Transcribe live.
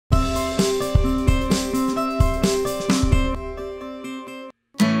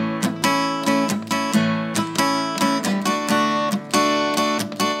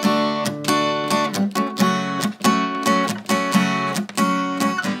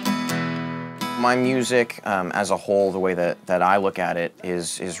My music, as a whole, the way that I look at it,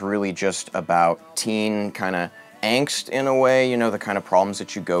 is really just about teen kind of angst in a way, you know, the kind of problems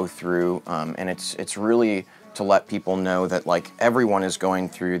that you go through, and it's really to let people know that, like, everyone is going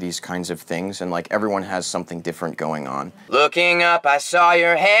through these kinds of things, and, like, everyone has something different going on. Looking up, I saw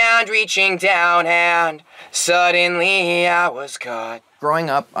your hand reaching down, and suddenly I was caught.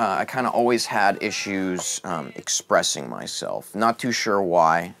 Growing up, I kind of always had issues expressing myself. Not too sure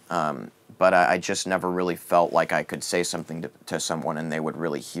why, but I just never really felt like I could say something to someone and they would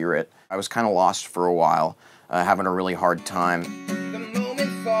really hear it. I was kind of lost for a while, having a really hard time. The moment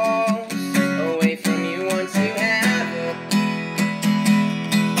falls away from you once you have it.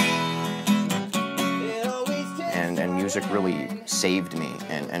 And music really saved me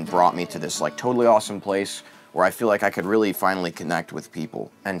and brought me to this, like, totally awesome place where I feel like I could really finally connect with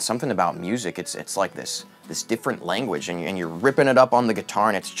people. And something about music, it's like this different language, and you're ripping it up on the guitar,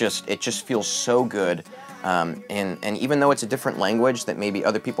 and it just feels so good. And even though it's a different language that maybe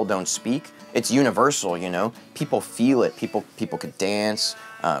other people don't speak, it's universal, you know? People feel it, people could dance,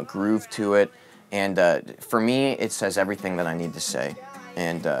 groove to it, and for me, it says everything that I need to say.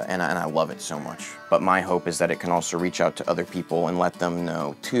 And I love it so much. But my hope is that it can also reach out to other people and let them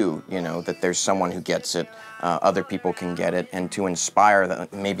know too, you know, that there's someone who gets it, other people can get it, and to inspire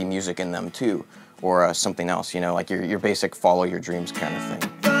maybe music in them too, or something else, you know, like your basic follow your dreams kind of thing.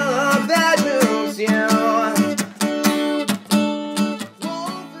 Love that moves you.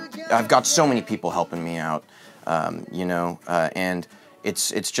 I've got so many people helping me out, you know, and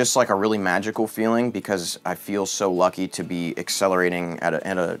it's just like a really magical feeling because I feel so lucky to be accelerating at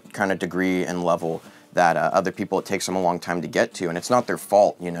a kind of degree and level that other people, it takes them a long time to get to, and it's not their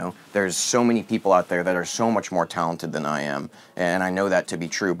fault, you know. There's so many people out there that are so much more talented than I am, and I know that to be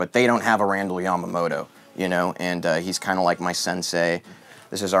true, but they don't have a Randall Yamamoto, you know, and he's kind of like my sensei.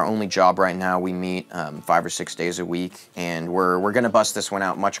 This is our only job right now. We meet 5 or 6 days a week, and we're gonna bust this one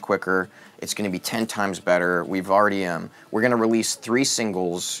out much quicker. It's gonna be 10 times better. We've already, we're gonna release 3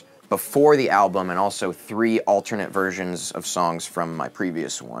 singles before the album, and also 3 alternate versions of songs from my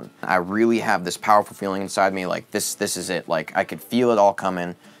previous one. I really have this powerful feeling inside me, like this is it. Like, I could feel it all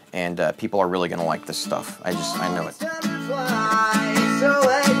coming, and people are really gonna like this stuff. I know it. So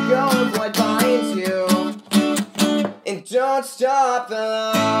let go of what binds you, and don't stop the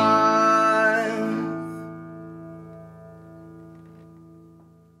line.